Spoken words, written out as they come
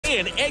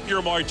an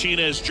Edgar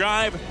Martinez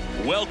drive.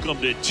 Welcome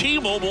to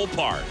T-Mobile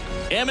Park.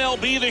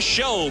 MLB The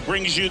Show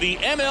brings you the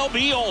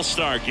MLB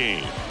All-Star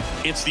Game.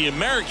 It's the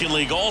American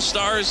League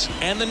All-Stars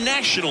and the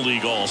National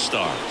League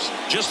All-Stars.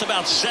 Just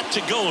about set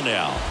to go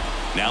now.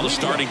 Now the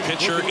starting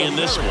pitcher in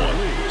this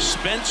one,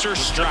 Spencer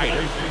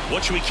Strider.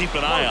 What should we keep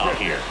an eye on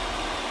here?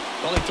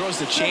 Well, he throws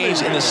the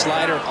change and the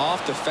slider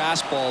off the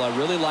fastball. I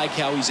really like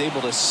how he's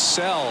able to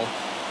sell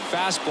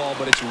fastball,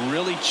 but it's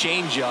really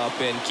changeup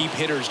and keep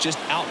hitters just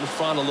out in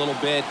front a little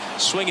bit.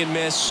 Swing and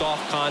miss,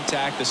 soft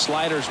contact. The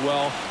slider as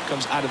well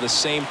comes out of the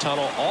same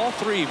tunnel. All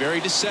three very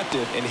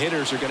deceptive, and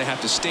hitters are going to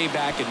have to stay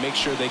back and make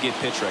sure they get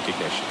pitch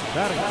recognition.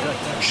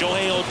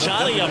 Shohei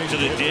Ohtani up to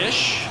the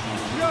dish.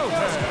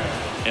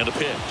 And a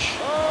pitch.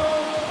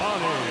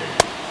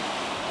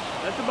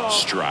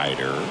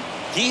 Strider.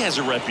 He has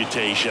a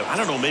reputation, I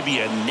don't know, maybe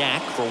a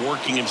knack for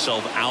working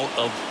himself out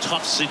of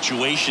tough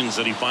situations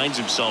that he finds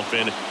himself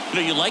in. You know,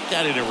 you like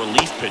that in a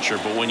relief pitcher,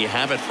 but when you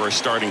have it for a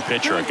starting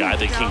pitcher, a guy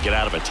that can get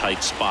out of a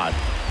tight spot,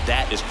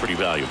 that is pretty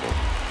valuable.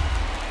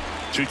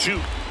 2-2.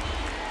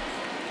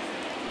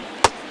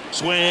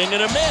 Swing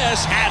and a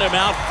miss. Had him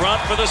out front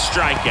for the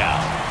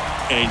strikeout.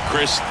 And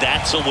Chris,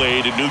 that's a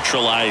way to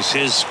neutralize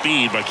his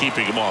speed by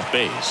keeping him off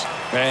base.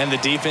 And the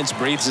defense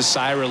breathes a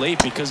sigh of relief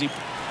because he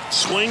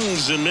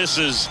swings and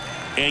misses.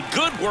 And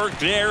good work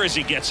there as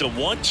he gets a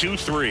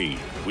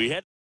 1-2-3. We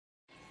head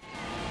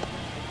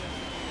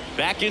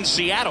back in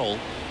Seattle,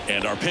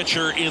 and our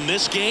pitcher in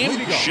this game,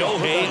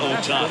 Shohei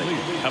Ohtani.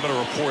 How about a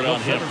report on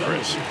him,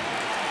 Chris?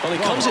 Well, he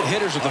comes at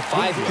hitters with a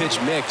 5-pitch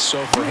mix,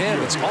 so for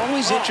him, it's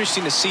always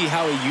interesting to see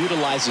how he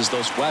utilizes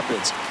those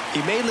weapons.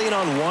 He may lean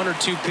on 1 or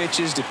 2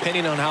 pitches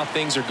depending on how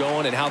things are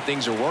going and how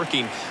things are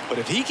working, but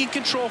if he can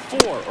control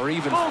 4 or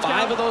even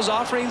 5 of those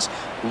offerings,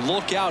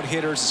 look out,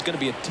 hitters. It's going to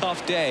be a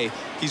tough day.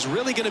 He's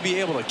really going to be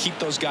able to keep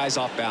those guys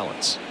off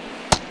balance.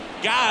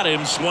 Got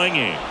him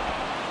swinging.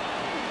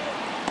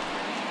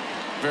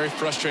 Very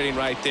frustrating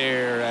right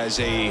there as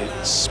a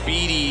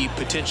speedy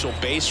potential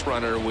base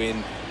runner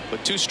when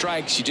with 2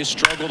 strikes, you just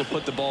struggle to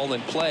put the ball in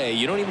play.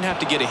 You don't even have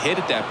to get a hit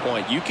at that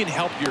point. You can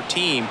help your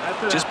team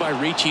just by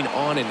reaching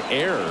on an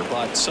error.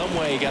 But some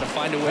way, you got to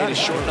find a way to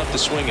shorten up the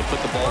swing and put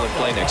the ball in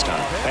play next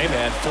time. Hey,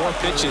 man, 4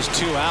 pitches,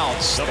 2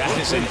 outs. That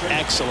is an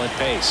excellent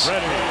pace.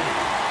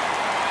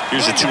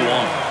 Here's a 2-1.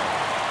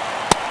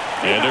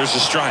 And there's a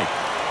strike.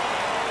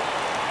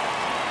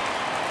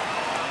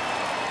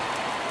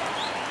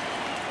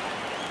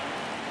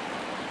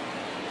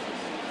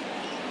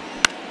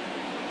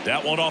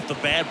 That one off the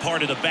bad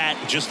part of the bat,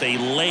 just a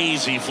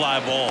lazy fly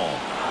ball.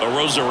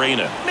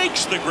 Arozarena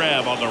makes the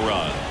grab on the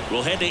run.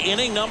 We'll head to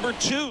inning number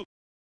 2.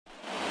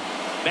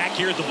 Back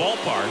here at the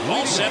ballpark,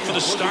 all set for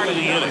the start of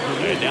the inning.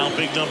 And now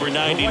big number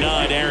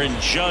 99, Aaron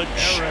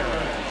Judge.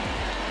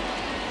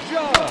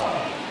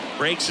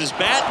 Breaks his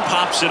bat and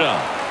pops it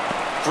up.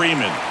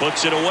 Freeman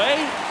puts it away,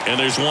 and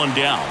there's one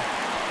down.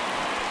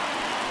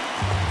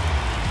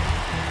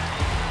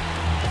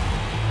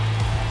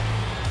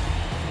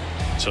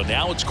 So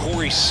now it's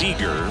Corey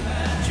Seager.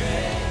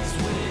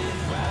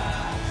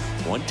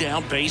 One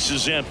down, base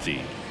is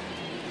empty.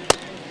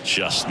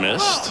 Just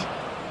missed.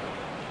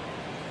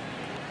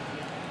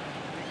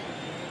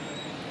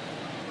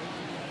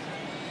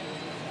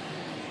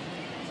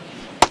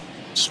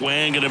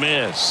 Swing and a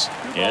miss.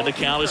 And the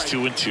count is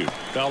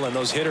 2-2. Well, and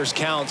those hitters'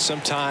 counts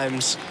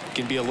sometimes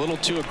can be a little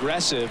too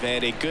aggressive,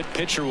 and a good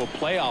pitcher will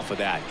play off of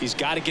that. He's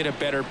got to get a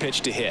better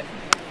pitch to hit.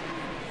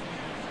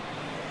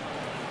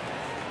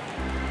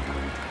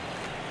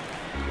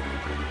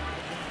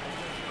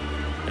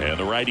 And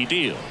the righty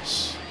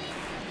deals.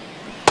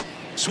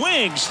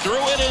 Swings through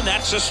it, and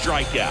that's a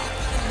strikeout.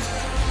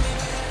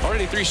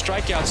 Already 3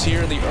 strikeouts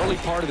here in the early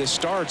part of the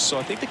start, so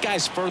I think the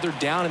guys further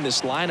down in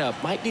this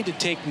lineup might need to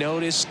take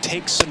notice,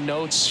 take some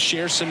notes,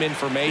 share some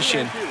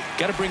information.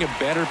 Got to bring a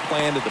better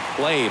plan to the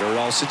plate, or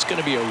else it's going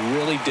to be a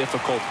really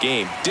difficult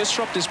game.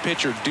 Disrupt his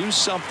pitcher, do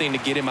something to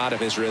get him out of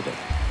his rhythm.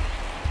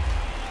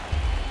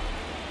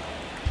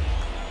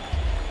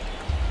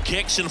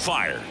 Kicks and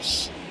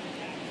fires.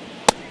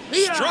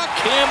 Struck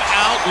him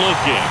out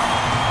looking.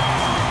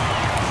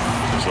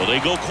 So they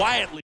go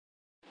quietly.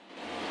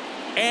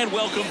 And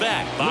welcome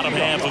back. Bottom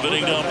half of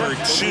inning number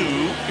 2.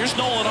 Here's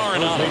Nolan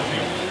Arenado.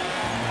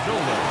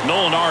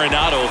 Nolan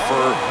Arenado,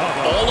 for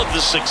all of the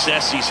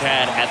success he's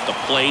had at the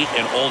plate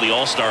and all the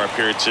All-Star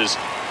appearances,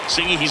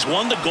 seeing he's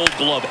won the Gold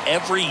Glove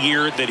every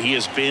year that he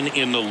has been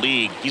in the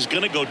league. He's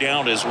going to go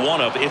down as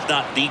one of, if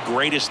not the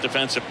greatest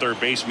defensive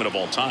third baseman of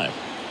all time.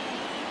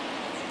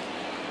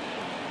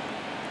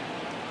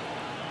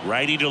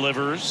 Righty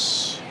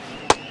delivers.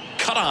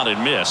 Cut on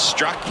and miss.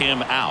 Struck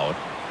him out.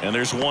 And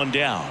there's one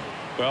down.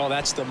 Well,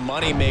 that's the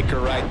money maker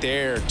right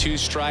there. 2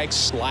 strikes,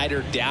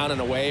 slider down and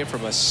away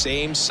from a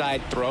same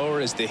side thrower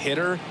as the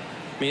hitter.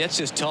 I mean, that's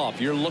just tough.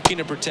 You're looking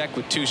to protect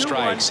with 2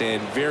 strikes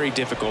and very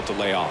difficult to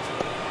lay off.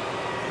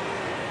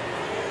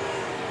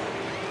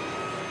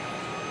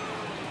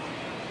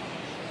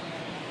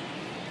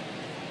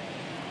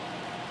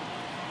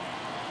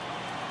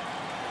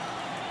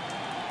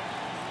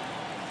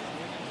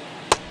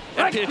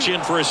 pitch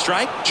in for a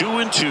strike.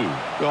 2-2.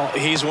 Well,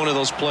 he's one of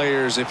those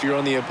players, if you're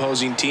on the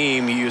opposing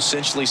team, you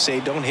essentially say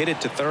don't hit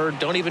it to third.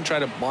 Don't even try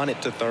to bunt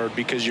it to third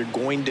because you're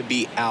going to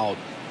be out.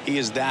 He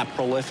is that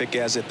prolific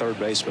as a third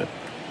baseman.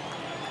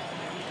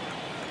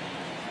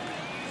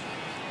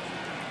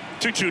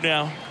 2-2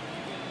 now.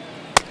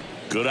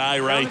 Good eye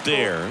right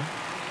there.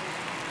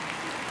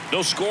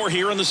 No score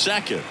here in the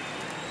second.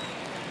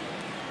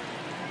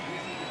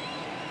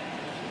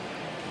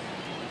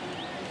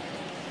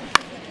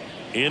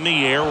 In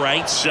the air,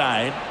 right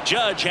side.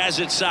 Judge has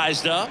it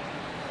sized up.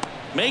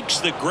 Makes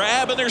the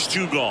grab, and there's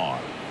 2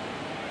 gone.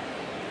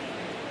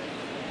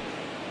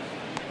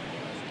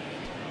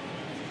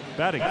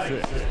 Batting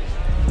 6.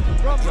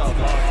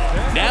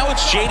 Now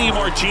it's J.D.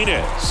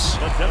 Martinez.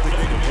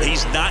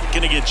 He's not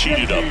going to get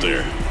cheated up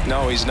there.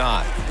 No, he's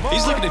not.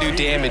 He's looking to do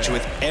damage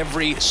with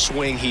every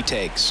swing he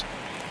takes.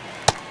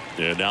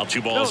 Yeah, now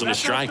 2 balls and a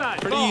strike.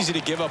 Pretty easy to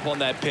give up on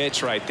that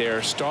pitch right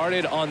there.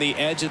 Started on the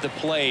edge of the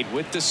plate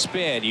with the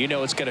spin. You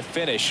know it's going to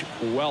finish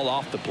well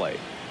off the plate.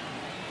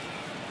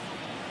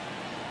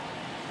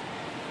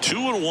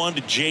 2-1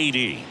 to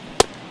J.D.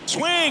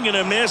 Swing and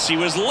a miss. He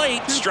was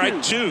late.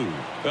 Strike 2.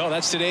 Well,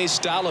 that's today's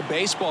style of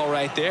baseball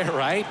right there,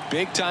 right?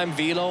 Big time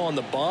velo on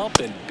the bump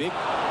and big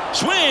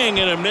swing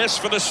and a miss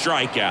for the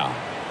strikeout.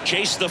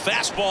 Chase the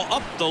fastball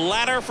up the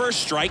ladder for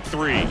strike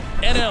 3.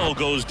 NL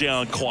goes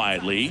down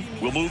quietly.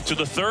 We'll move to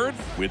the third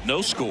with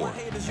no score.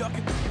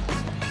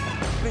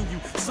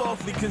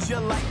 Softly, cause you're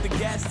like the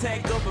gas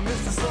tank of a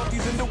Mr.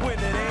 Softies in the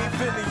winter. They ain't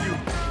feeling you.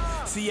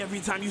 See,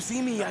 every time you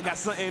see me, I got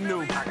something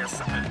new.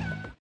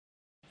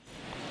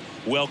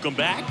 Welcome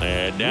back.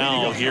 And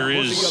now here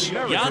is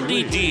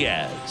Yandy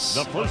Diaz.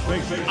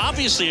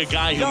 Obviously a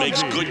guy who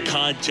makes good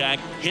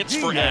contact, hits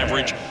for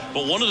average.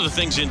 But one of the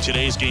things in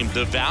today's game,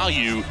 the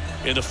value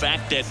in the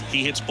fact that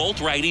he hits both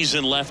righties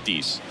and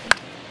lefties.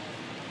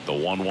 The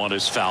 1-1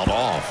 is fouled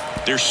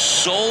off. They're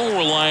so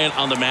reliant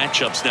on the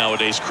matchups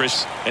nowadays,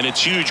 Chris, and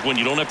it's huge when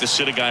you don't have to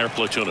sit a guy or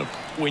platoon him.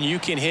 When you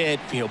can hit,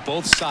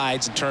 both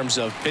sides in terms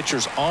of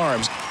pitcher's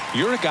arms,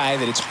 you're a guy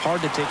that it's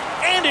hard to take.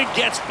 And it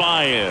gets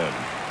by him.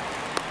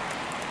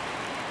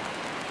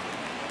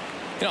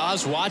 I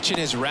was watching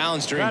his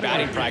rounds during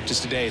batting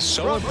practice today.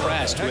 So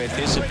impressed with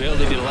his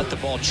ability to let the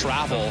ball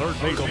travel,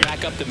 go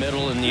back up the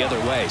middle and the other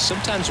way.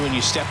 Sometimes when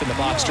you step in the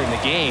box during the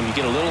game, you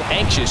get a little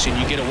anxious and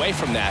you get away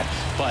from that.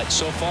 But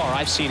so far,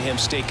 I've seen him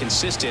stay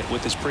consistent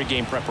with his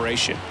pregame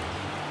preparation.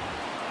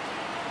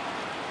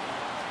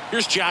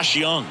 Here's Josh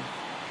Young.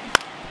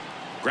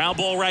 Ground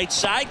ball right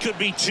side, could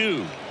be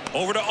 2.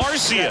 Over to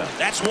Arcia.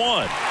 That's 1.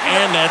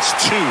 And that's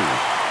 2.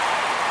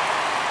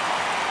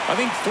 I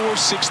think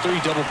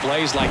 4-6-3 double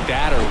plays like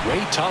that are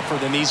way tougher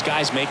than these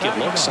guys make it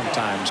look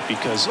sometimes,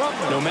 because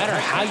no matter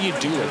how you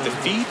do it, the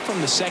feed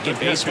from the second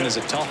baseman is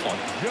a tough one.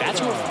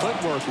 That's where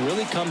footwork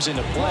really comes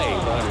into play.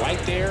 But right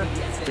there,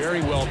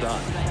 very well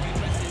done.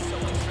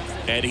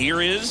 And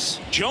here is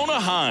Jonah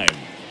Heim.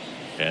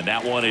 And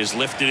that one is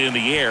lifted in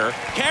the air.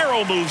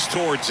 Carroll moves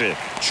towards it.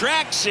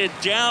 Tracks it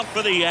down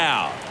for the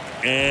out.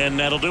 And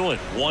that'll do it.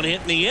 1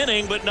 hit in the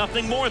inning, but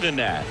nothing more than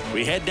that.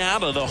 We head now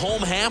to the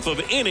home half of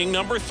inning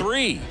number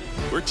 3.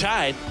 We're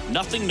tied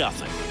 0-0.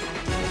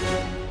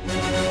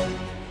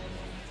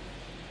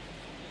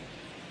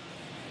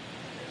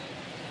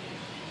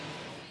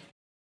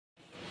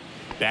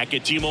 Back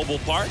at T-Mobile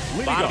Park,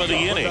 bottom of the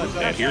inning.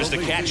 And here's the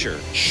catcher,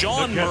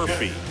 Sean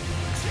Murphy.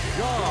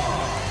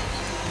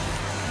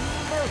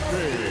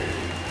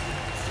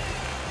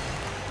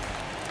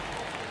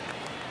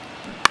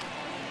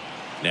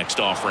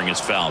 Next offering is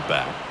fouled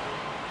back.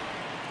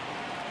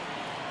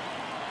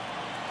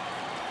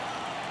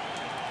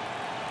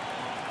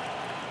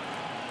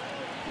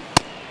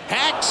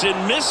 Hacks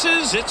and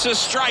misses. It's a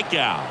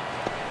strikeout.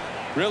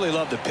 Really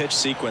love the pitch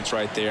sequence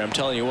right there. I'm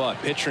telling you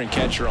what, pitcher and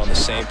catcher on the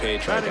same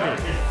page right there.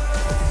 From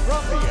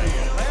the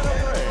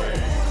Atlanta Braves,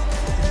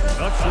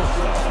 the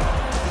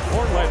shortstop,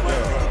 Orlando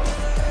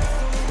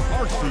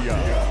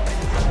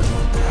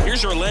Arcia.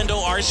 Here's Orlando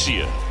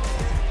Arcia.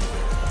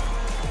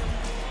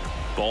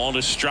 Ball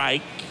to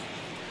strike.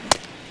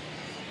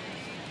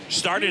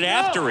 Started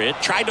after it,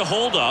 tried to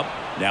hold up.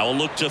 Now a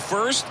look to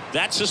first.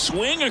 That's a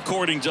swing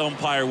according to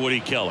umpire Woody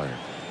Keller.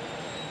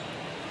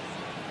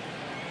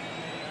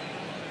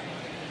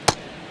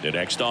 The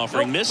next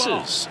offering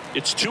misses.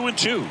 It's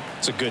 2-2.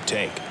 It's a good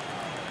take.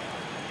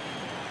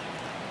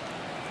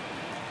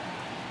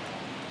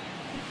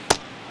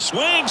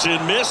 Swings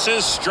and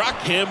misses, struck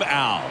him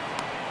out.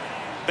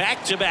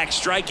 Back-to-back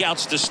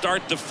strikeouts to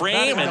start the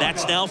frame, and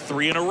that's now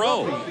 3 in a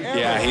row.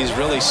 Yeah, he's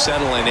really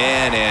settling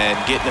in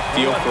and getting a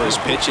feel for his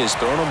pitches,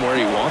 throwing them where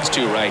he wants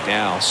to right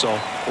now. So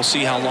we'll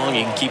see how long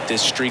he can keep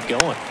this streak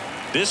going.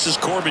 This is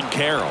Corbin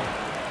Carroll.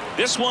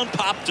 This one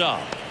popped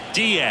up.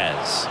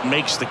 Diaz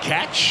makes the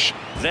catch.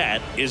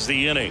 That is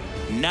the inning.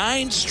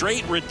 9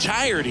 straight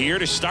retired here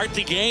to start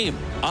the game.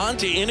 On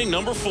to inning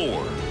number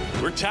 4.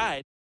 We're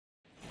tied.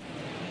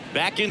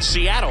 Back in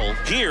Seattle,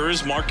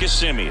 here's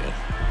Marcus Semien.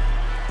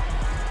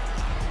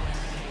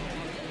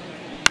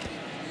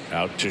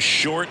 Out to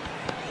short.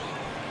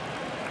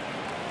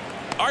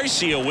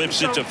 Arcia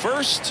whips it to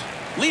first.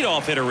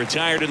 Leadoff hitter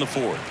retired in the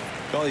fourth.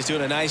 Well, he's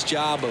doing a nice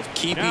job of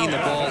keeping the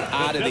ball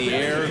out of the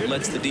air.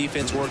 Lets the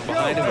defense work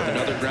behind him with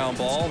another ground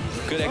ball.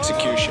 Good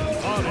execution.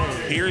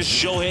 Here's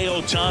Shohei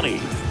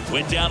Ohtani.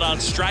 Went down on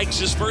strikes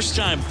his first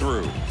time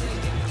through.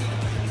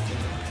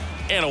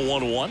 And a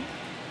 1-1.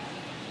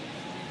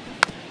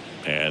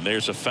 And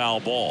there's a foul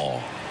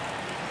ball.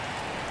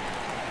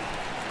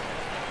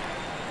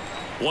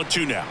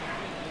 1-2 now.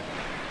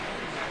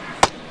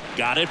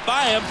 Got it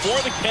by him for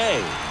the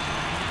K.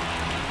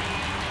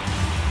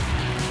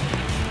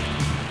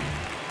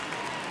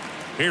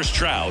 Here's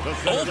Trout.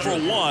 0 for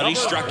 1. He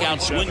struck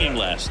out swinging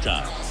last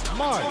time.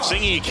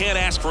 Singy, you can't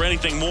ask for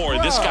anything more.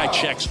 This guy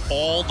checks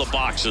all the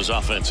boxes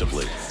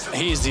offensively.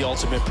 He's the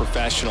ultimate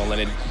professional,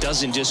 and it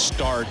doesn't just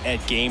start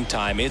at game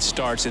time. It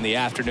starts in the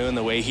afternoon,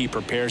 the way he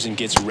prepares and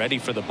gets ready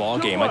for the ball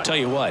game. I tell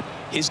you what,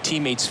 his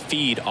teammates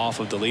feed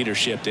off of the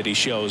leadership that he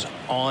shows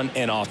on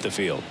and off the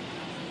field.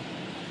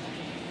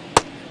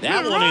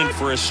 That one in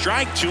for a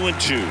strike.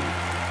 2-2.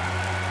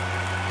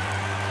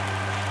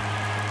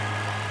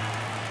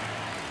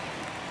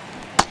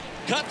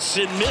 Cuts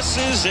and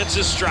misses. It's a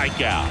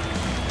strikeout.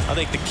 I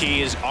think the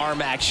key is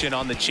arm action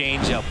on the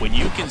changeup. When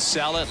you can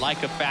sell it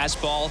like a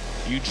fastball,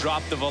 you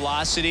drop the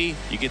velocity,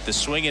 you get the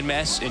swing and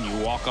miss, and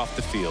you walk off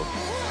the field.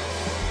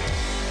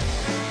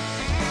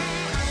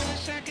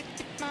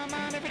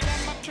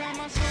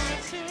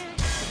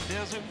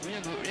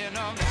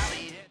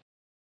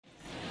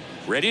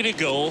 Ready to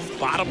go,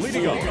 bottom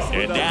four.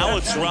 And now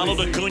it's Ronald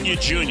Acuna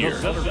Jr.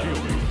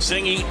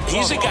 Singy,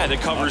 he's a guy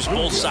that covers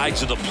both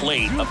sides of the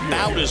plate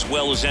about as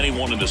well as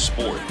anyone in the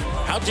sport.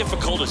 How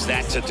difficult is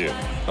that to do?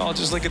 Well,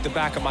 just look at the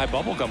back of my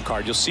bubblegum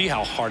card. You'll see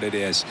how hard it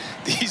is.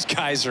 These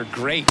guys are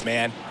great,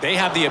 man. They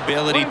have the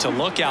ability to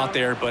look out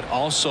there, but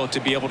also to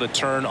be able to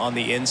turn on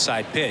the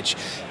inside pitch.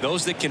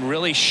 Those that can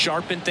really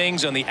sharpen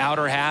things on the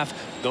outer half,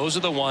 those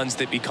are the ones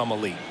that become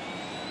elite.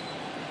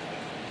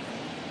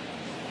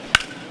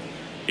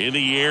 In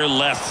the air,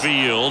 left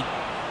field.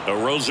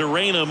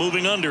 Arozarena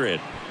moving under it.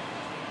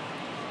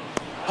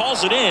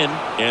 Hauls it in,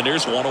 and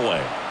there's one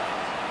away.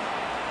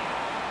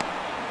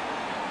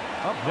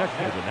 Up next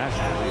to the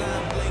National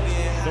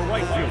League, the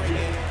right fielder.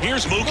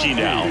 Here's Mookie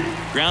now.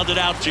 Grounded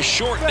out to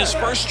short in his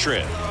first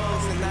trip.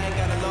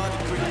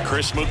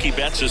 Chris Mookie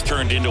Betts has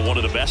turned into one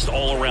of the best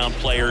all-around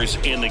players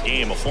in the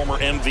game. A former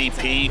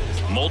MVP,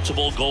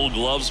 multiple Gold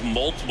Gloves,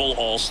 multiple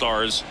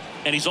All-Stars,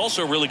 and he's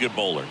also a really good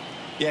bowler.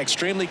 Yeah,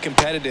 extremely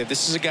competitive.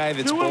 This is a guy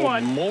that's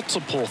bowled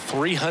multiple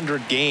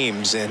 300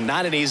 games, and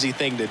not an easy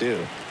thing to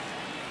do.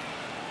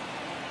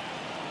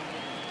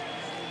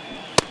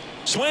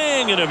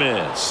 Swing and a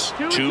miss.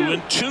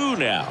 2-2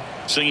 now.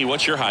 Singy,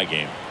 what's your high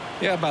game?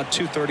 Yeah, about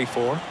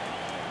 234.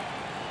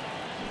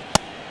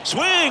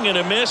 Swing and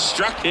a miss.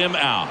 Struck him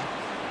out.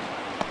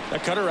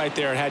 That cutter right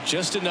there had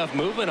just enough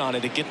movement on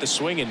it to get the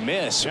swing and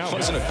miss. It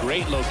wasn't a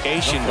great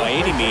location by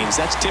any means.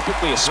 That's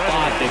typically a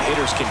spot that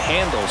hitters can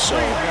handle. So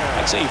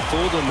I'd say he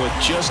fooled him with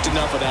just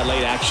enough of that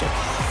late action.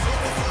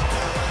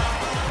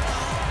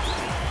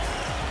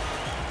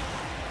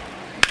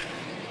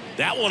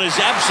 That one is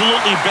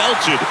absolutely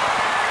belted.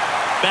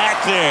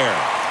 Back there.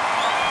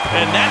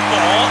 And that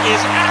ball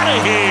is out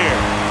of here.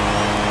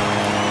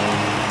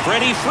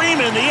 Freddie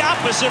Freeman the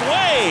opposite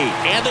way.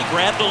 And they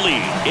grab the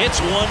lead. It's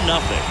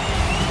 1-0.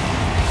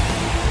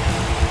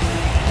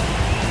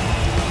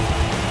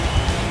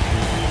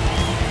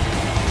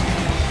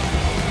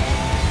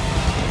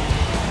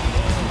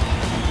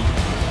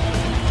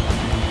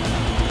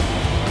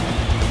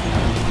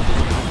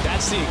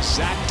 The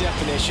exact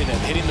definition of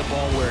hitting the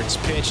ball where it's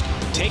pitched,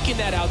 taking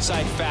that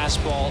outside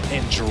fastball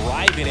and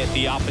driving it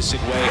the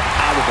opposite way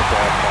out of the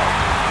ballpark.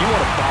 You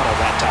want to bottle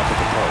that type of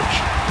approach.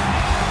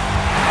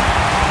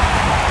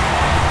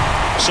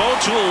 So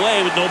 2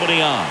 away with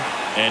nobody on.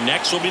 And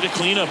next will be the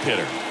cleanup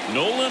hitter,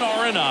 Nolan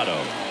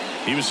Arenado.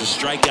 He was a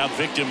strikeout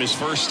victim his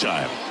first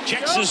time.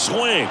 Checks his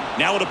swing.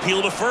 Now an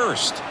appeal to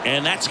first.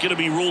 And that's going to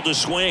be ruled a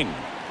swing.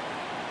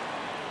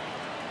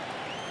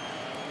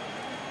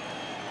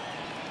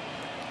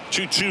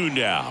 2-2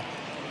 now.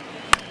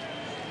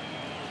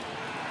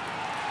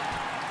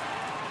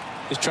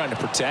 Just trying to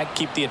protect,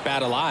 keep the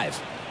at-bat alive.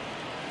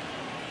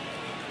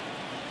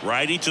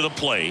 Righty to the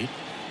plate.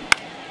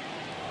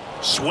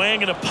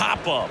 Swing and a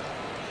pop-up.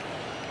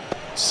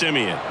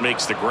 Simeon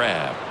makes the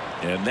grab.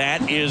 And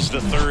that is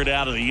the third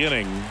out of the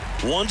inning.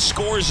 1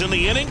 scores in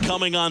the inning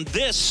coming on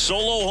this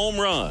solo home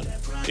run.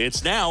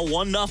 It's now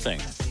 1-0.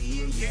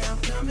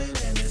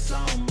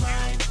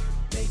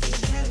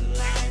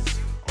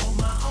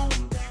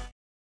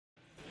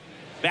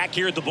 Back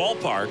here at the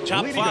ballpark,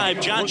 top 5,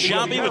 John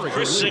Shelby with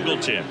Chris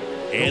Singleton.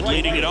 And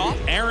leading it off,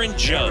 Aaron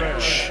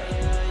Judge.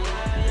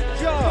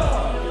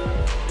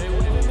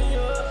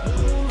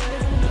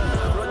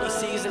 Rookie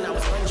season, I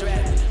was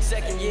undrafted.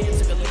 Second year,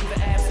 took a leave of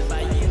absence.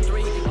 By year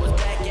 3, I was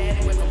back at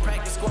it. Went from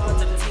practice squad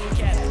to the team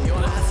captain. You're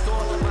a high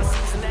score with my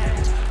season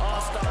average.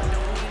 All-star, don't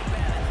need a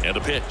balance. And a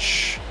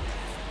pitch.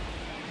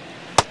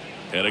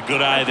 And a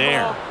good eye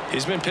there.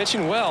 He's been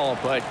pitching well,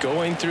 but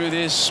going through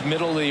this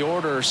middle of the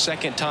order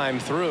second time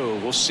through,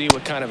 we'll see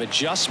what kind of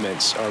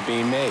adjustments are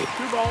being made.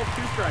 2 balls,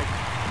 2 strikes.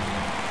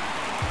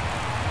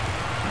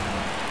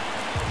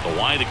 The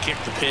line to kick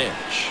the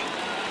pitch.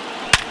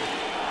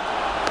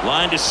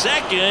 Line to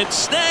second,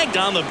 snagged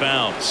on the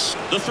bounce.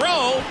 The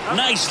throw,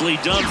 nicely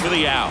done for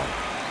the out.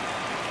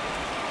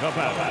 The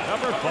batter,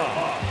 number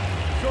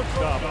 5,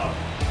 shortstop,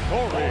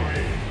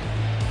 Corey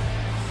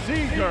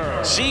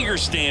Seager. Seager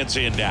stands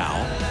in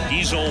now.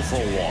 He's 0 for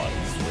 1.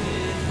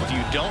 If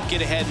you don't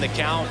get ahead in the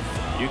count,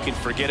 you can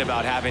forget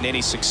about having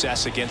any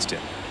success against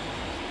him.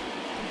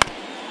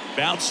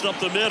 Bounced up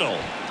the middle.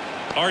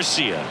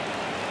 Arcia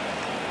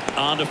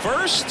on to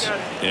first,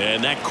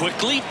 and that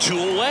quickly 2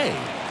 away.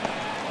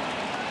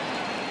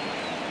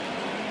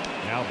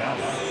 Now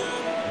batting,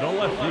 the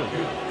left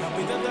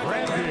fielder,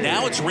 Randy.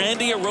 Now it's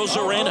Randy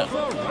Arozarena.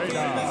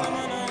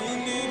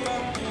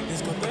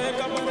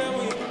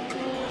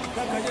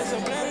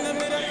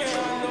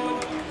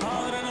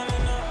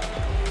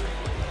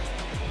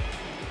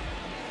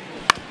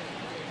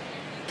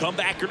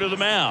 Comebacker to the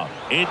mound.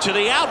 Into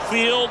the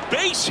outfield.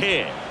 Base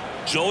hit.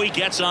 Joey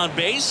gets on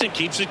base and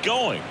keeps it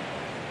going.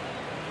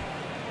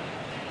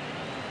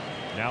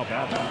 Now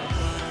batting,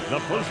 the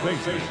first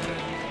baseman.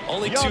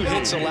 Only 2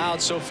 hits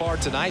allowed so far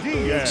tonight,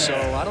 so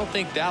I don't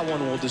think that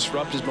one will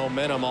disrupt his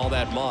momentum all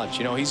that much.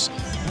 You know, he's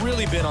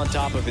really been on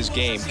top of his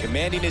game,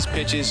 commanding his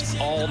pitches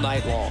all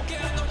night long.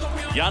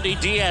 Yandy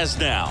Diaz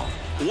now.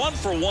 1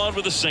 for 1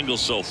 with a single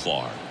so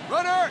far.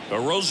 Runner!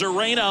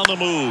 Arozarena on the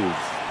move.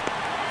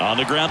 On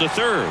the ground to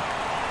third.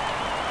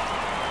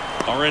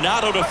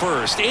 Arenado to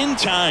first in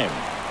time.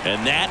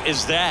 And that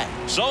is that.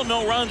 So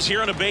no runs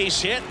here on a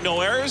base hit,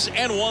 no errors,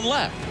 and 1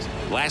 left.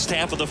 Last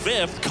half of the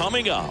 5th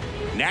coming up.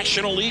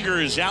 National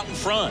Leaguers out in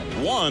front,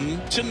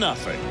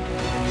 1-0.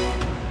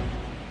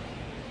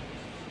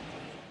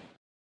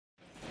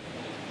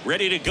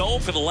 Ready to go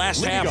for the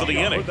last half of the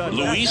inning.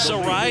 Luis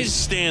Arraez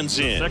stands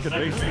in. Second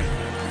baseman,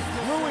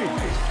 Luis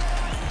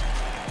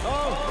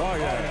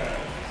Arraez.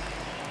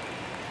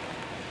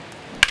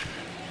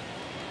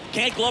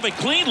 Can't glove it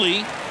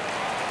cleanly,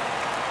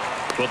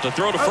 but the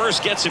throw to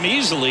first gets him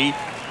easily,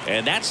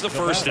 and that's the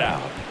first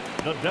out.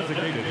 The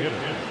designated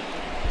hitter,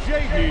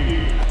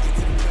 J.D.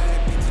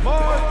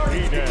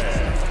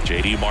 Martinez.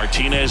 J.D.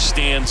 Martinez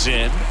stands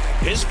in.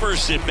 His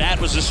first at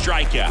bat was a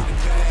strikeout.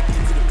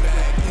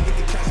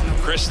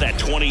 Chris, that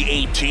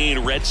 2018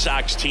 Red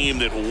Sox team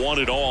that won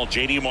it all,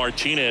 J.D.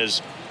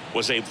 Martinez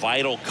was a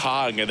vital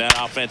cog in that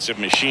offensive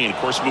machine. Of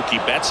course, Mookie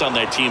Betts on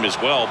that team as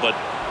well, but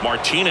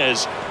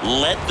Martinez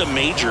led the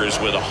majors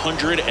with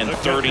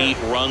 130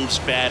 runs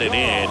batted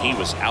in. He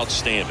was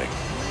outstanding.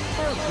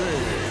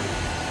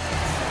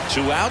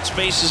 2 outs,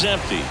 base is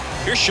empty.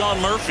 Here's Sean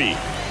Murphy.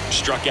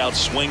 Struck out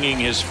swinging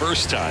his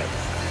first time.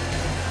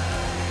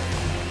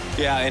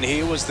 Yeah, and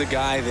he was the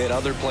guy that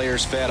other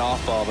players fed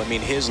off of. I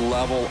mean, his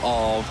level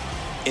of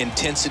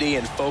intensity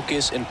and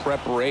focus and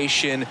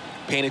preparation,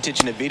 paying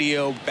attention to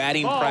video,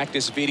 batting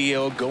practice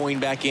video, going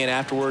back in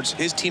afterwards.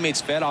 His teammates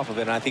fed off of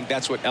it, and I think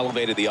that's what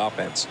elevated the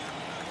offense.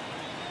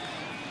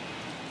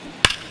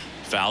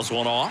 Fouls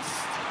one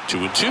off.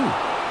 2-2.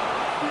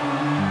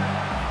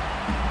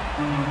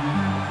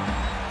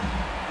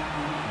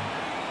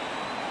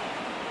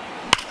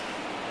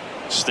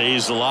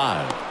 Stays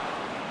alive.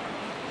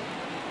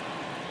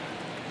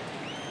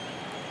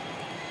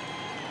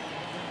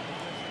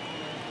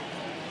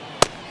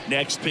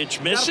 Next pitch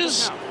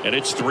misses, and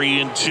it's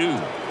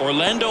 3-2.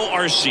 Orlando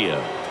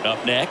Arcia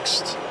up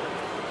next.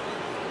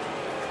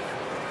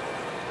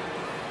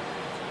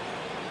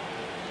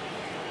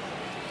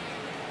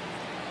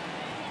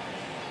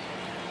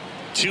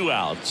 Two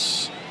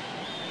outs.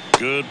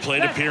 Good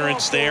plate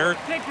appearance there.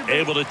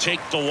 Able to take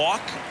the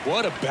walk.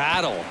 What a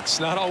battle. It's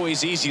not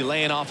always easy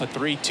laying off a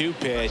 3-2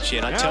 pitch,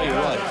 and I tell you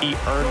what, he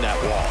earned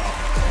that walk.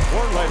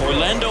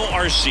 Orlando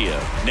Arcia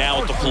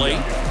now at the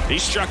plate. He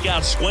struck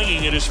out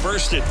swinging at his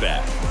first at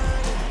bat.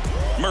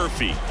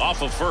 Murphy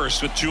off of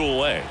first with 2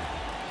 away.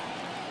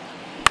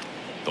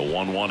 The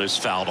 1-1 is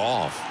fouled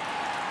off.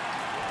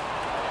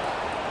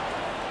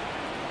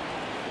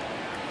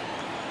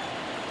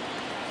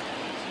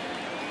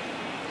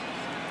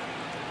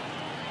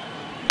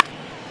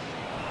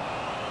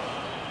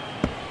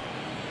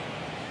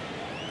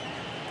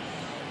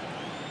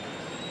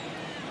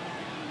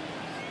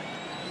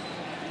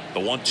 The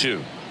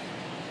 1-2.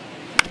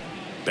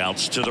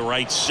 Bounce to the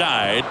right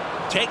side.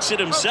 Takes it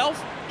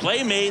himself.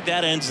 Play made.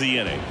 That ends the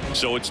inning.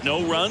 So it's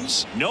no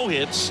runs, no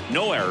hits,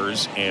 no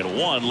errors, and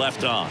 1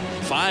 left on.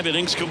 5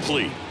 innings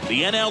complete.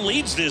 The NL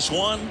leads this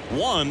one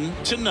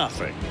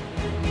 1-0.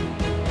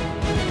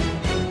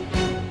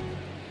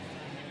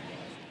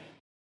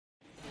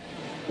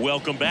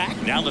 Welcome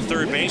back. Now the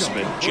third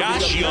baseman,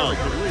 Josh Young.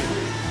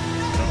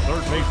 The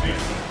third baseman,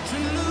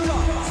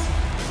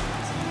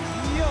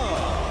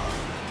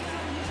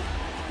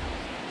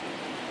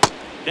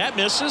 That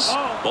misses.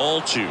 Ball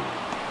 2.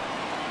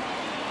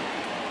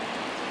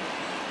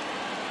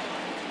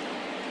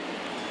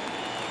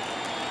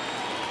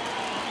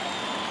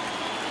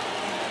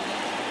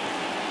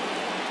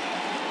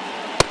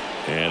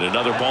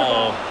 another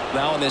ball.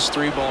 Now in this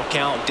 3-ball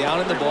count, down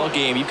in the ball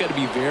game, you've got to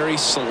be very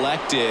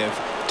selective.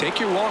 Take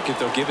your walk if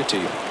they'll give it to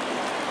you.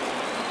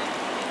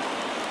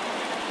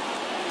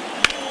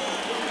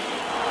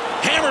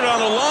 Hammered on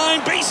the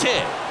line, base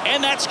hit.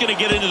 And that's going to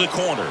get into the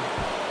corner.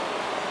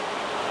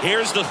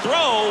 Here's the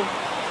throw.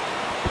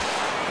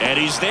 And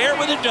he's there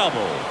with a double.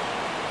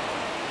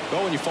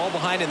 Well, when you fall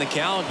behind in the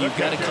count, you've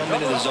got to come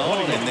into the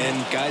zone, and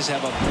then guys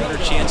have a better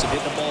chance of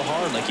hitting the ball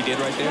hard like he did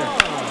right there.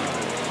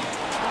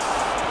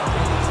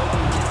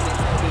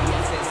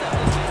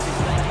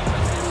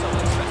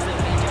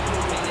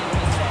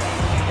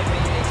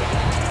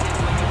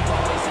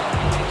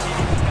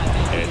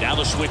 And now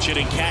the switch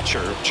hitting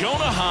catcher,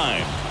 Jonah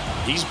Heim.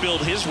 He's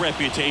built his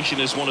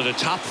reputation as one of the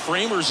top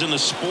framers in the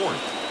sport.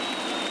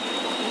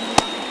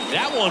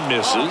 That one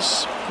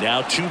misses.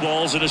 Now 2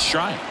 balls and a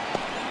strike.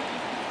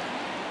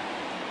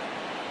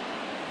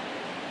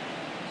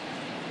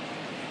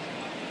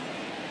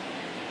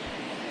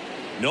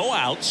 No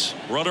outs.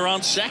 Runner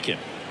on second.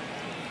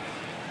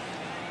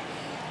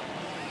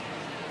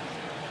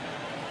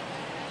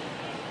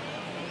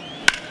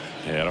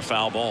 And a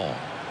foul ball.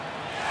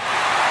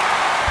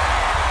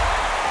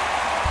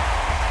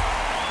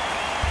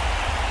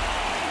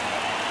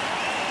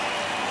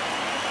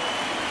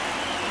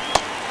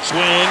 Swing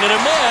and a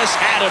miss.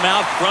 Had him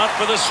out front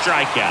for the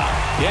strikeout.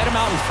 He had him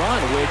out in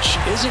front, which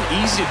isn't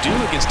easy to do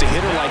against a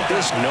hitter like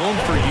this, known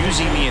for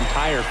using the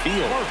entire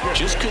field.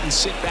 Just couldn't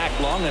sit back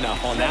long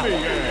enough on that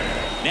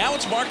one. Now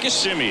it's Marcus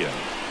Semien.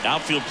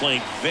 Outfield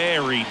playing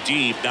very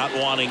deep, not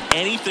wanting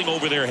anything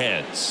over their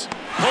heads.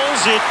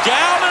 Pulls it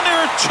down, and there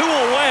are 2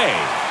 away.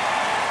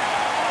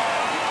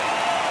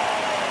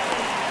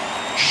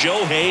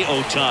 Shohei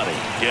Ohtani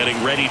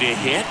getting ready to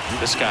hit.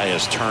 This guy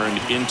has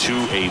turned into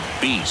a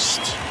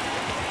beast.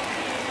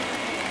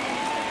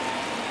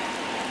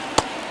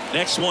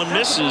 Next one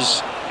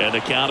misses, and the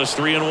count is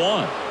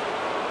 3-1.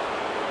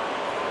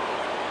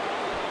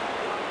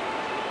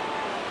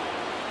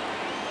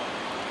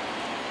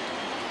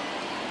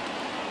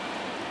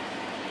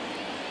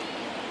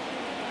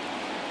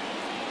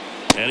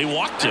 And he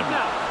walked him.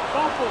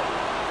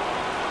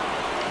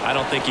 I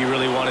don't think he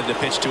really wanted to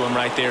pitch to him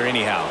right there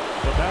anyhow.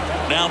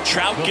 Now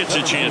Trout gets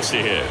a chance to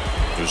hit.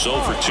 He was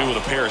 0 for 2 with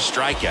a pair of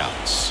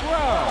strikeouts.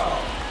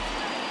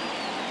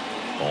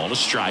 On the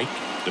strike,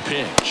 the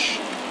pitch.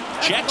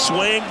 Check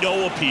swing,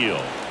 no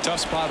appeal. Tough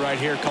spot right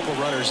here. A couple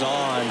runners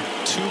on.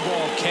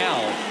 2-ball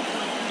count.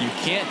 You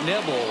can't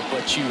nibble,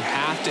 but you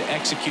have to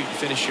execute and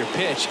finish your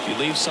pitch. If you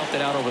leave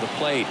something out over the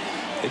plate,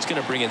 it's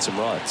going to bring in some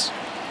runs.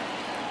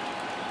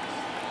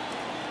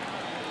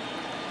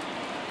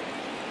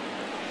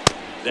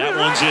 That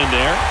one's in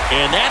there,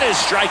 and that is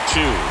strike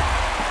 2.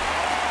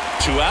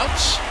 2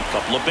 outs, a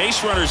couple of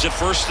base runners at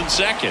first and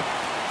second.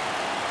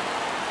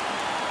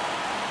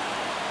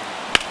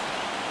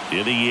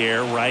 In the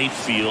air, right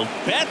field.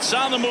 Betts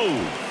on the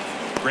move.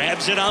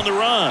 Grabs it on the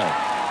run.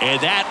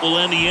 And that will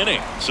end the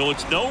inning. So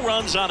it's no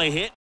runs on a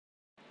hit.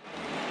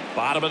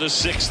 Bottom of the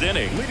 6th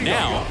inning.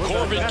 Now,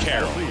 Corbin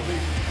Carroll.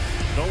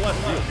 The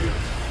left fielder,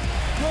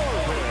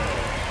 Corbin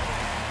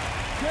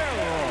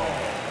Carroll.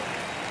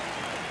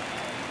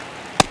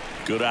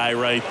 Good eye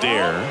right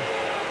there.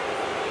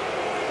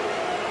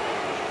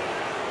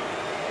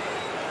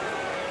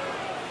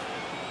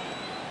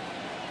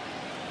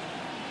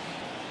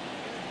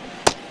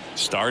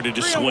 Started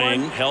to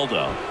swing, held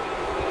up.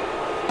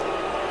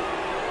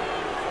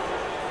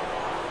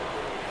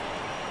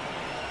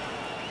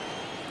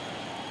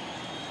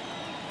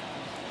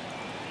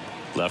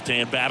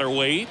 Left-hand batter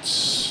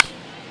waits.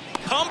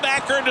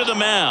 Comebacker to the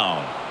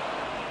mound.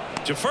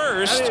 To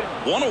first,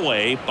 1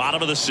 away,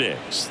 bottom of the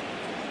 6th.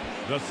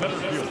 The center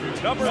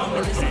fielder, number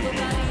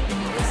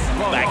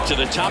 13. Back to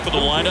the top of the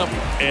lineup,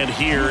 and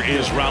here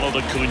is Ronald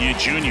Acuna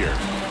Jr.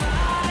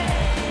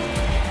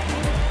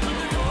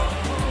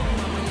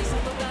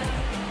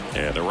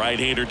 And the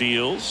right-hander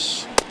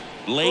deals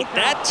late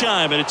that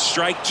time, and it's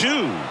strike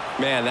 2.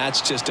 Man,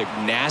 that's just a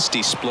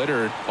nasty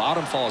splitter.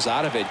 Bottom falls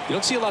out of it. You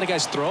don't see a lot of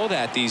guys throw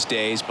that these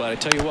days, but I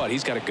tell you what,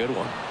 he's got a good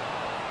one.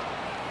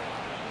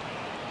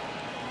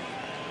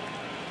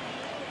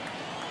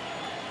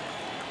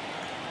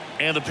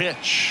 And the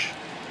pitch.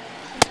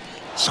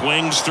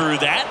 Swings through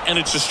that, and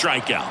it's a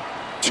strikeout.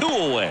 2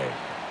 away.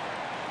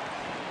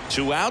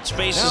 2 outs,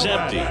 base is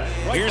empty.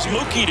 Here's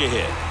Mookie to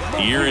hit.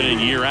 Year in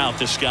and year out,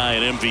 this guy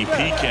an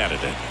MVP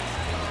candidate.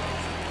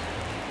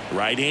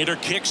 Right-hander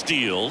kicks,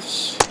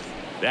 deals.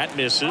 That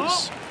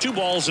misses. 2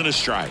 balls and a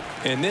strike.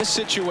 In this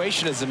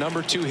situation, as the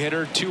number 2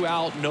 hitter, 2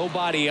 out,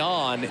 nobody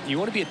on, you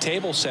want to be a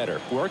table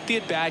setter. Work the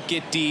at-bat,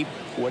 get deep,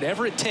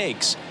 whatever it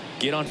takes,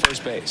 get on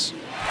first base.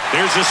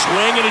 There's a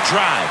swing and a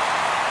drive.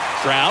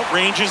 Trout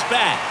ranges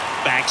back.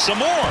 Back some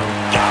more.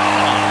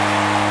 Gone.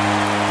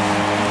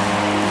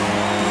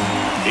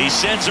 He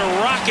sends a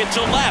rocket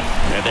to left,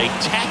 and they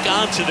tack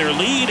on to their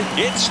lead.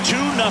 It's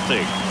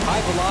 2-0.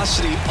 High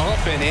velocity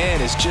up and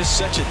in is just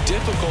such a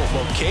difficult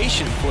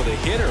location for the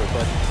hitter,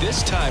 but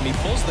this time he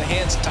pulls the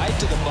hands tight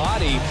to the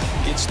body,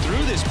 gets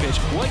through this pitch.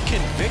 What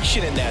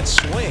conviction in that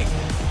swing.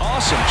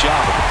 Awesome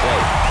job at the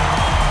plate.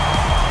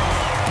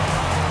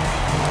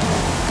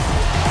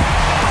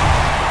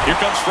 Here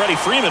comes Freddie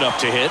Freeman up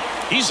to hit.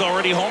 He's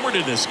already homered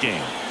in this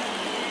game.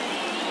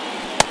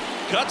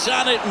 Cuts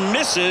on it and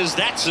misses.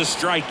 That's a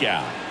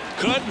strikeout.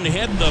 Couldn't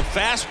hit the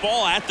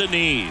fastball at the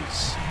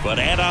knees. But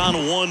add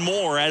on one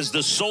more as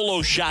the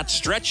solo shot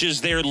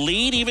stretches their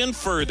lead even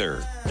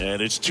further.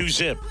 And it's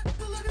 2-zip.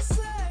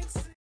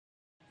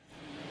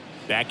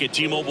 Back at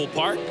T-Mobile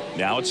Park.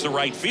 Now it's the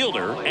right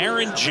fielder,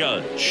 Aaron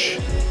Judge.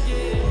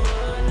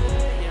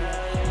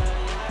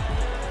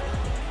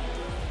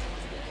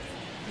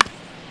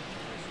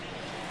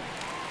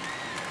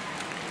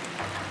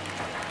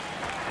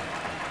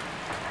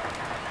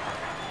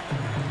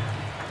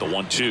 The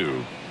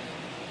 1-2.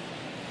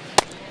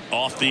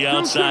 Off the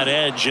outside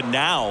edge, and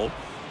now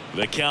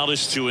the count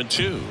is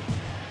 2-2.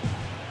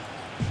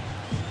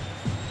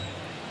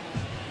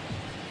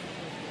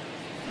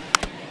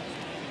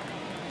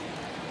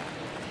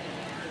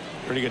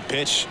 Pretty good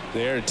pitch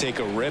there to take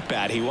a rip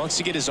at. He wants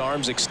to get his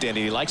arms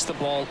extended. He likes the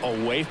ball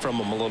away from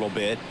him a little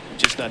bit,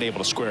 just not able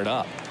to square it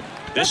up.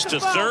 This to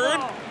third.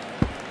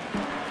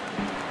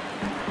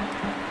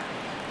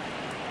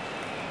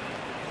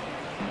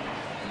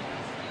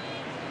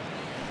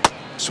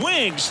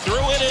 Swings through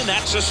it, and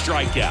that's a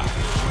strikeout.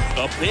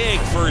 A big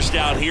first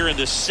out here in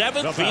the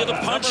 7th via the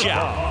punch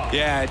out.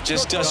 Yeah, it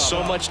just does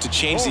so much to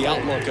change the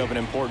outlook of an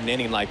important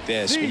inning like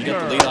this. When you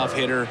got the leadoff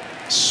hitter,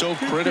 so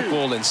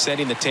critical in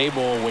setting the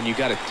table when you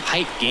got a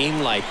tight game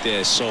like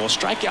this. So a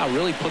strikeout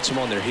really puts them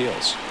on their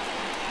heels.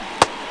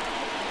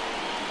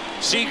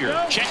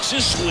 Seager checks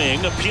his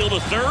swing, appeal to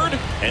third,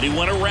 and he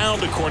went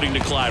around according to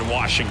Clyde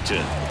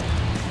Washington.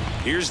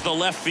 Here's the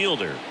left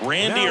fielder,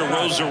 Randy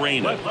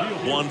Arozarena,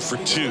 1 for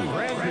 2.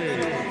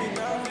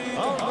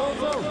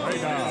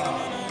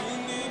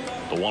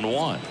 The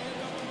 1-1.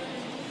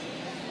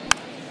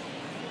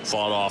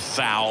 Fought off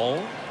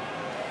foul.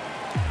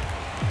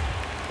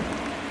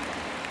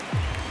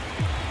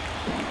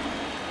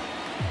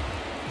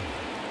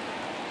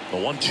 The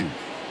 1-2.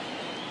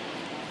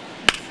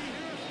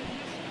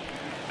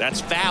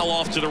 That's foul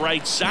off to the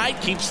right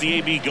side, keeps the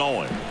AB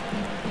going.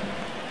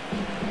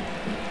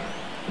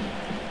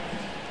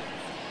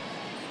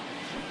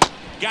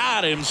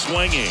 Got him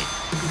swinging.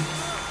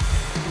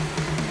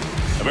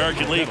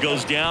 American League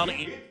goes down.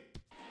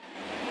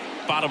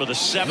 Bottom of the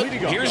 7th.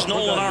 Here's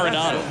Nolan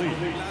Arenado.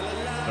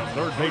 The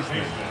third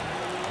baseman,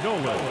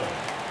 Nolan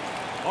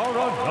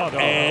Arenado.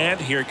 And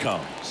here it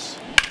comes.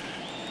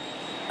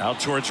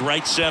 Out towards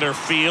right center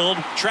field.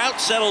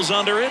 Trout settles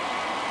under it.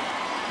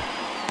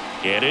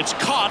 And it's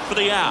caught for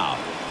the out.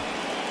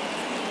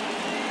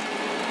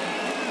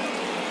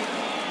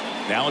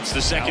 Now it's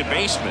the second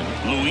baseman,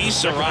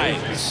 Luis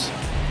Arias.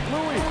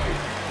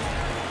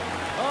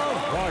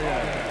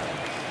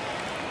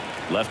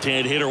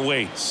 Left-hand hitter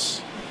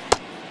waits.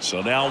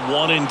 So now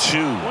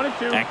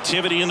 1-2.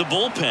 Activity in the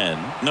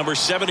bullpen. Number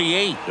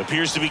 78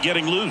 appears to be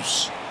getting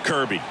loose.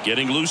 Kirby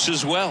getting loose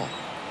as well.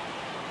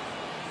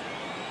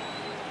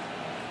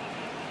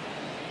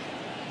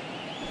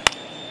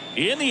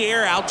 In the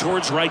air out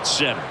towards right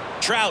center.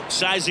 Trout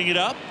sizing it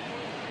up.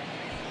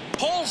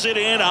 Pulls it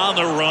in on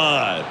the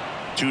run.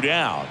 2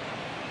 down.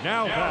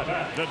 Now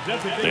the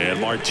designated And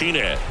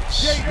Martinez.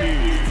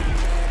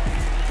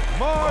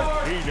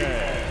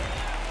 Martinez.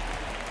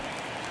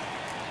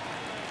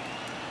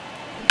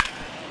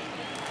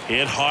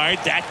 Hit hard.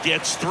 That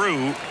gets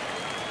through.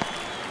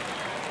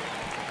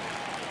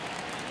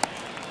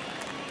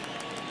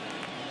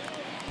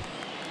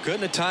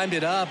 Couldn't have timed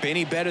it up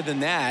any better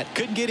than that.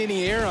 Couldn't get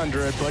any air under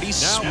it, but he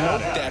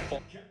smoked that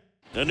ball.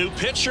 A new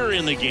pitcher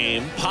in the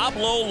game,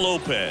 Pablo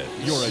Lopez.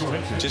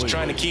 Just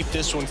trying to keep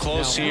this one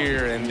close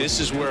here, and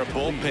this is where a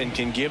bullpen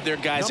can give their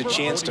guys a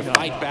chance to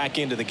fight back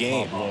into the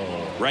game.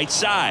 Right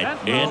side,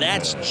 and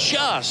that's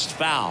just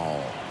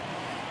foul.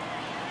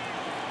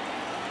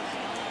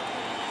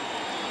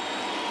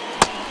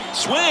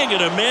 Swing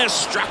and a miss,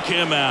 struck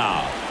him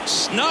out.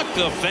 Snuck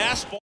the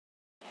fastball.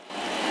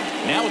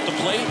 Now at the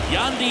plate,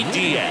 Yandy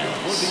Diaz.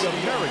 For the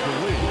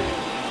American League,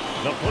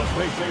 the first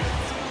baseman,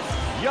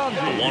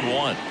 Yandy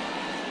 1-1.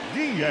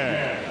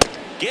 Diaz.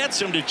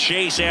 Gets him to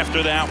chase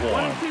after that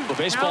one. The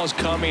baseball's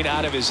coming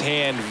out of his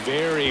hand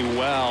very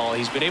well.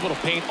 He's been able to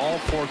paint all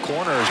 4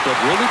 corners, but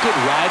really good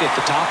ride at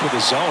the top of the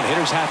zone.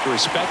 Hitters have to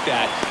respect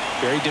that.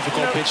 Very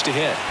difficult pitch to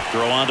hit.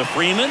 Throw on to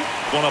Freeman.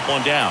 1 up,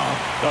 1 down.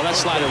 Well, that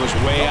slider was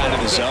way out of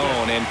the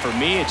zone, and for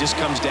me, it just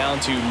comes down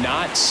to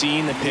not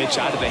seeing the pitch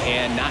out of the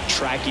hand, not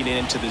tracking it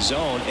into the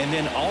zone, and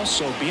then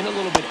also being a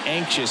little bit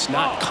anxious,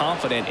 not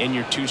confident in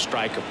your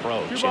 2-strike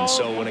approach. And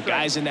so when a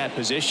guy's in that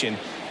position,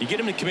 you get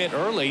him to commit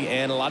early,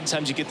 and a lot of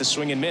times you get the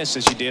swing and miss,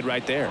 as you did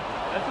right there.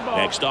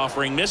 Next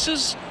offering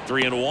misses.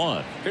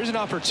 3-1. Here's an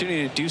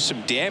opportunity to do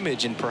some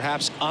damage and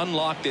perhaps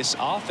unlock this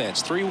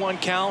offense.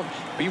 3-1 count.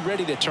 Be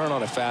ready to turn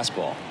on a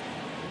fastball.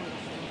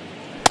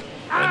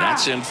 And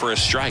that's in for a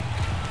strike.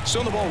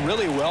 Throwing the ball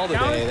really well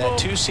today. That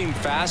 2-seam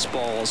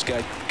fastball has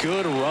got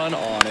good run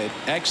on it.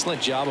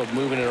 Excellent job of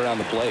moving it around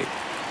the plate.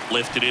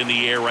 Lifted in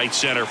the air, right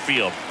center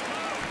field.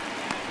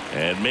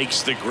 and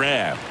makes the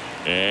grab.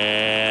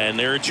 And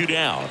there are 2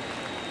 down.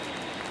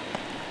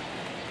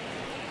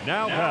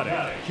 Now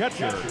batting,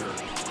 catcher,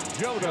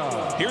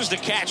 Jonah. Here's the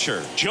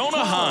catcher,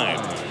 Jonah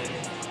Heim.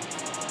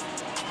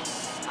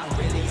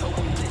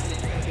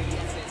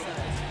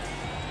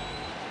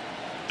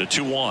 The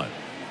 2-1.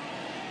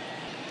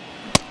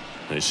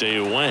 They say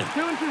you win. 2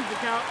 and 2's the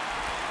count.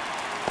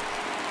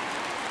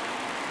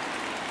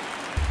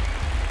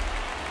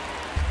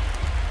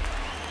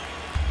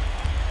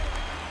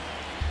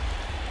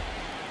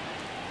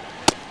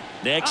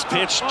 Next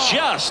pitch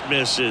just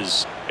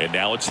misses. And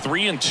now it's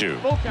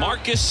 3-2.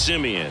 Marcus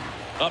Semien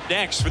up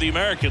next for the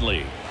American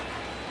League.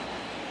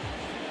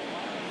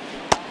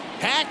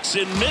 Hacks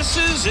and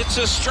misses. It's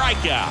a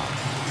strikeout.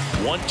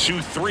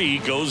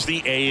 1-2-3 goes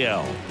the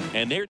AL.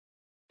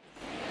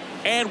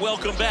 And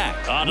welcome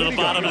back. On to the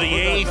bottom of the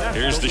 8th.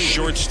 Here's the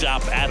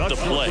shortstop at the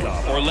plate,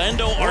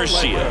 Orlando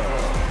Arcia.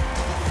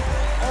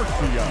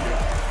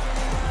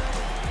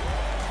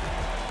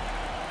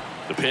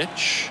 The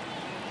pitch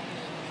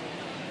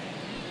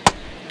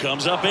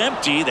comes up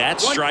empty.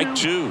 That's strike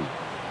 2.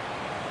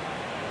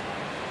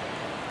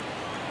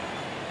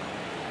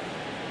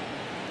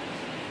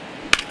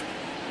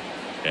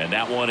 And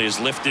that one is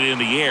lifted in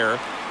the air.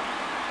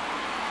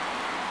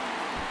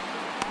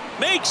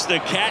 Makes the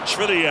catch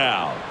for the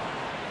out.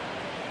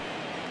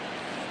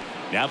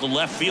 Now the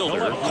left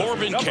fielder,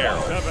 Corbin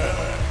Carroll.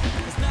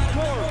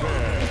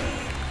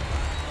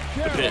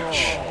 The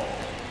pitch.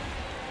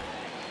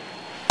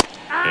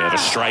 And a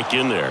strike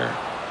in there.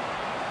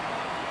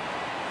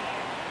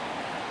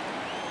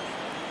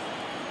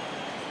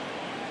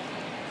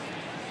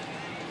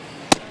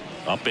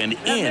 Up and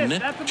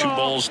in. 2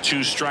 balls,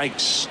 2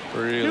 strikes.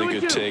 Really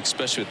good take,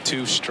 especially with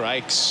 2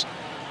 strikes.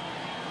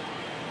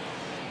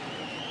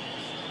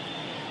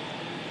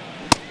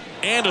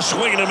 And a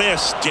swing and a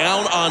miss.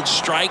 Down on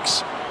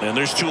strikes. And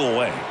there's 2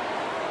 away.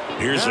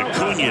 Here's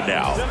Acuna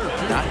now.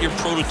 Not your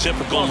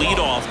prototypical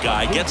leadoff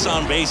guy. Gets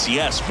on base,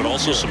 yes, but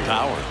also some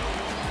power.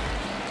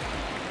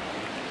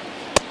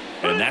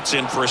 And that's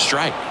in for a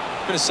strike.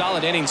 Been a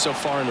solid inning so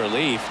far in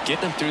relief.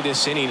 Getting them through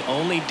this inning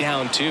only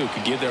down 2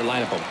 could give their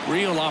lineup a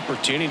real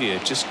opportunity to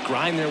just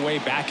grind their way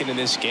back into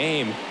this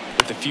game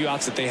with the few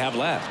outs that they have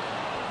left.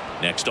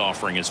 Next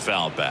offering is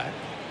fouled back.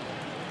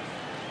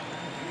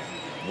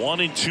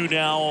 1-2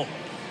 now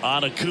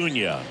on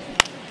Acuna.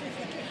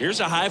 Here's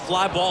a high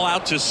fly ball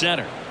out to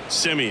center.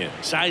 Semien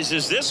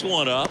sizes this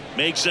one up,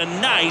 makes a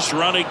nice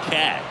running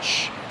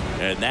catch,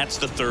 and that's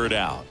the 3rd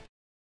out.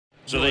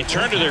 So they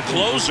turn to their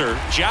closer,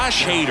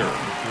 Josh Hader.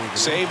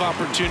 Save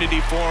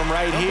opportunity for him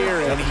right here,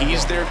 and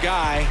he's their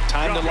guy.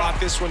 Time to lock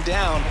this one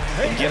down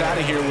and get out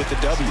of here with the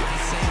W.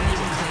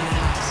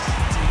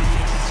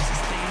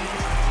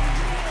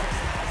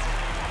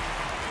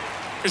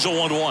 Here's a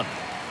 1-1.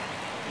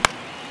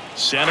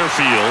 Center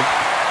field.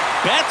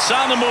 Betts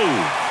on the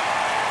move.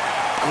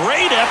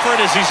 Great effort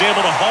as he's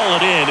able to haul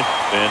it in.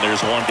 And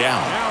there's 1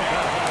 down.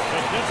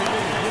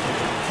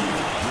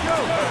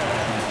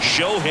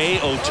 Shohei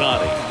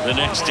Ohtani, the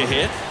next to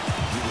hit.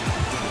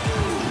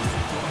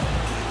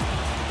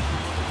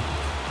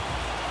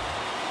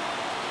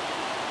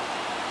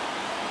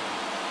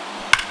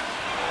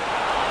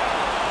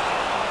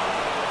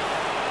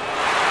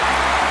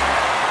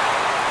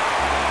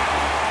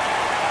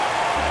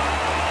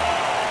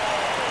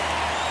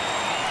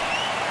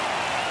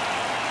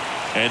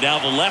 And now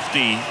the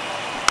lefty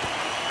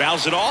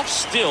fouls it off.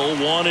 Still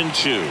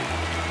 1-2.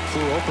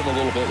 Flew open a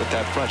little bit with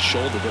that front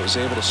shoulder, but was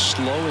able to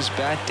slow his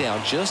bat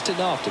down just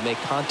enough to make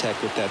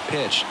contact with that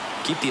pitch.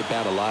 Keep the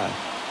at-bat alive.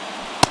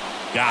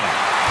 Got him.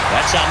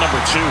 That's out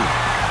number 2.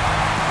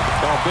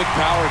 Well, big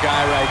power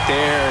guy right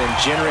there and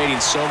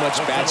generating so much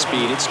bat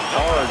speed. It's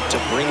hard to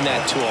bring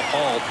that to a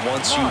halt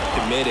once you've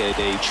committed.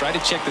 They tried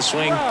to check the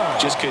swing,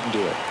 just couldn't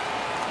do it.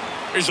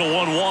 Here's a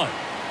 1-1.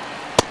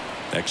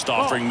 Next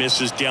offering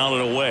misses down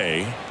and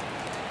away.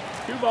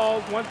 2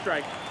 balls, 1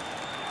 strike.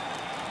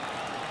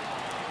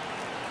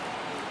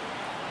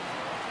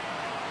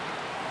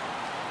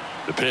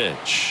 The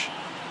pitch.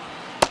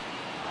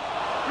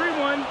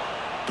 3-1.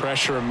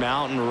 Pressure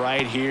mountain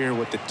right here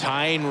with the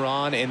tying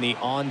run in the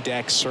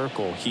on-deck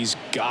circle. He's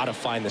got to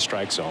find the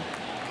strike zone.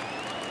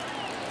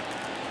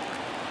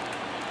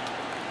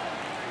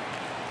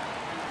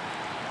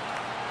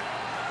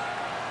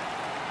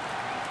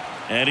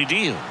 And he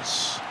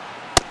deals.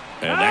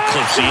 And that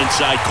clips the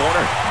inside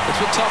corner.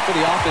 It's been tough for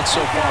the offense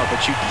so far,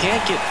 but you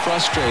can't get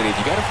frustrated.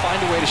 You got to find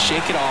a way to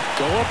shake it off,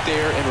 go up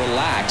there and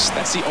relax.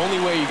 That's the only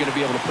way you're going to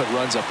be able to put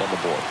runs up on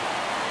the board.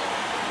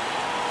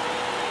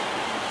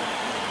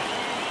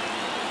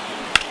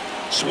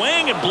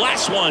 Swing and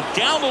blast one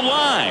down the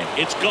line.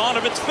 It's gone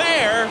if it's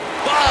fair,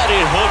 but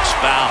it hooks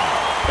foul.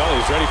 Oh,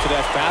 he's ready for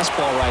that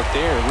fastball right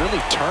there.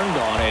 Really turned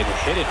on it,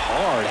 hit it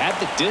hard, had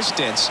the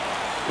distance,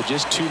 but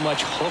just too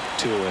much hook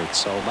to it.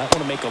 So might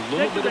want to make a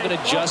little bit of an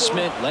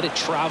adjustment, let it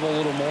travel a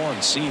little more,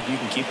 and see if you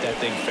can keep that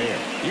thing fair.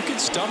 You can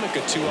stomach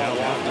a 2-out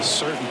walk to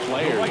certain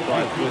players,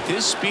 but with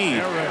his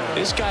speed,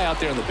 this guy out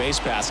there in the base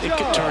pass, it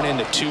could turn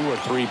into 2 or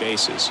 3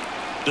 bases.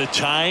 The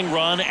tying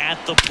run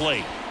at the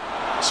plate.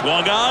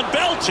 Swung on,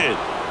 belted.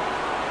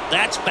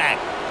 That's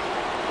back.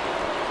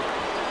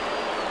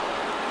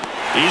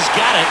 He's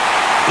got it.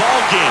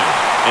 Ball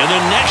game. And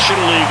the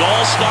National League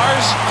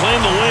All-Stars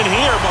claim the win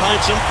here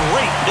behind some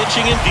great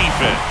pitching and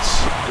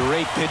defense.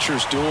 Great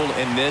pitcher's duel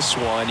in this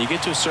one. You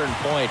get to a certain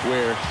point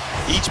where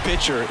each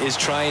pitcher is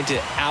trying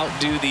to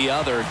outdo the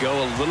other,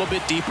 go a little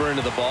bit deeper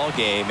into the ball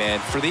game.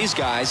 And for these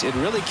guys, it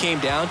really came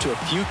down to a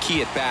few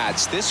key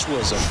at-bats. This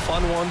was a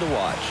fun one to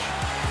watch.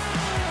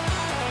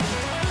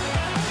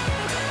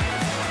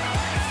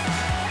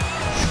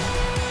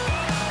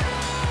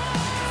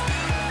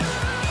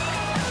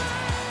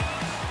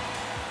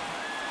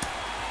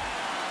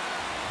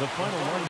 The final line.